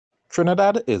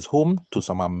Trinidad is home to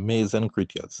some amazing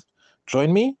creatures.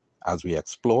 Join me as we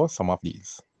explore some of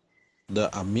these. The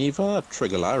Ameiva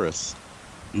Atrigularis,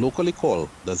 locally called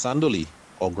the Zandolie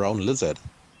or ground lizard,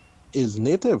 is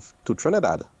native to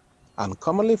Trinidad and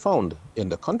commonly found in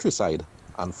the countryside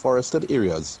and forested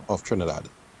areas of Trinidad.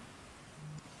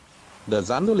 The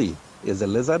Zandolie is a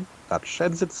lizard that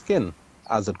sheds its skin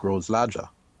as it grows larger.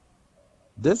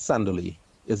 This Zandolie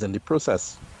is in the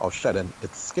process of shedding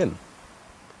its skin.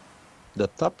 The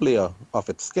top layer of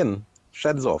its skin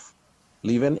sheds off,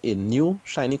 leaving a new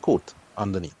shiny coat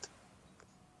underneath.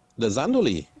 The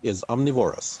Zandolie is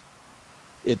omnivorous.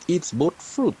 It eats both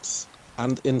fruits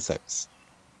and insects.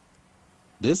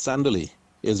 This Zandolie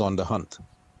is on the hunt.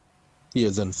 He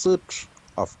is in search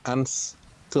of ants,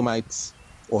 termites,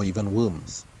 or even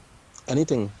worms,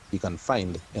 anything he can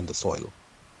find in the soil.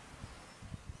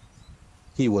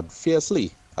 He would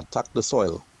fiercely attack the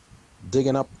soil,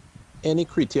 digging up any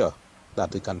creature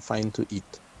that he can find to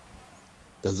eat.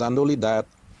 The Zandolie diet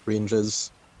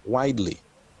ranges widely,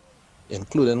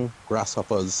 including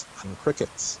grasshoppers and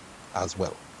crickets as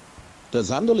well. The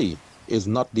Zandolie is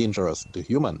not dangerous to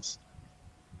humans,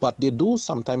 but they do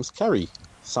sometimes carry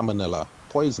salmonella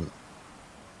poison.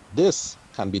 This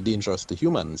can be dangerous to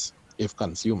humans if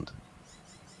consumed.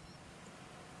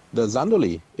 The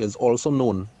Zandolie is also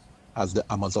known as the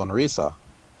Amazon racer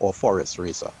or forest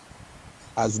racer,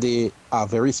 as they are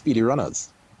very speedy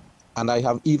runners, and I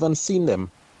have even seen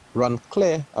them run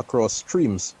clear across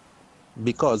streams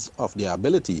because of their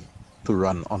ability to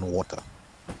run on water.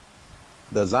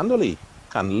 The Zandolie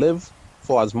can live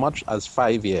for as much as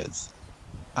 5 years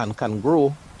and can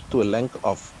grow to a length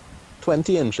of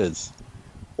 20 inches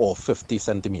or 50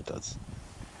 centimeters.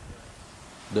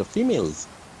 The females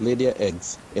lay their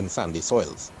eggs in sandy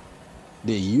soils.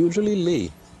 They usually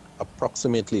lay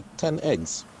approximately 10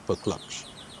 eggs per clutch.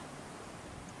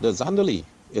 The Zandolie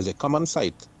is a common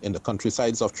sight in the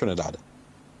countrysides of Trinidad.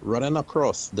 Running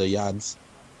across the yards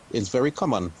is very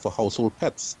common for household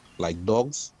pets like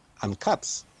dogs and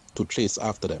cats to chase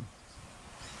after them.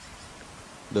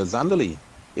 The Zandolie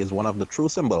is one of the true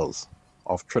symbols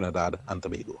of Trinidad and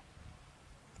Tobago.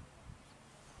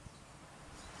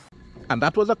 And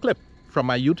that was a clip from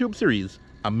my YouTube series,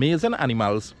 Amazing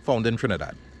Animals Found in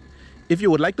Trinidad. If you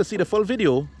would like to see the full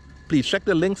video, please check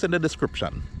the links in the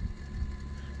description.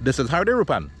 This is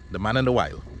Roopan, the man in the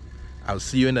wild. I'll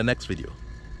see you in the next video.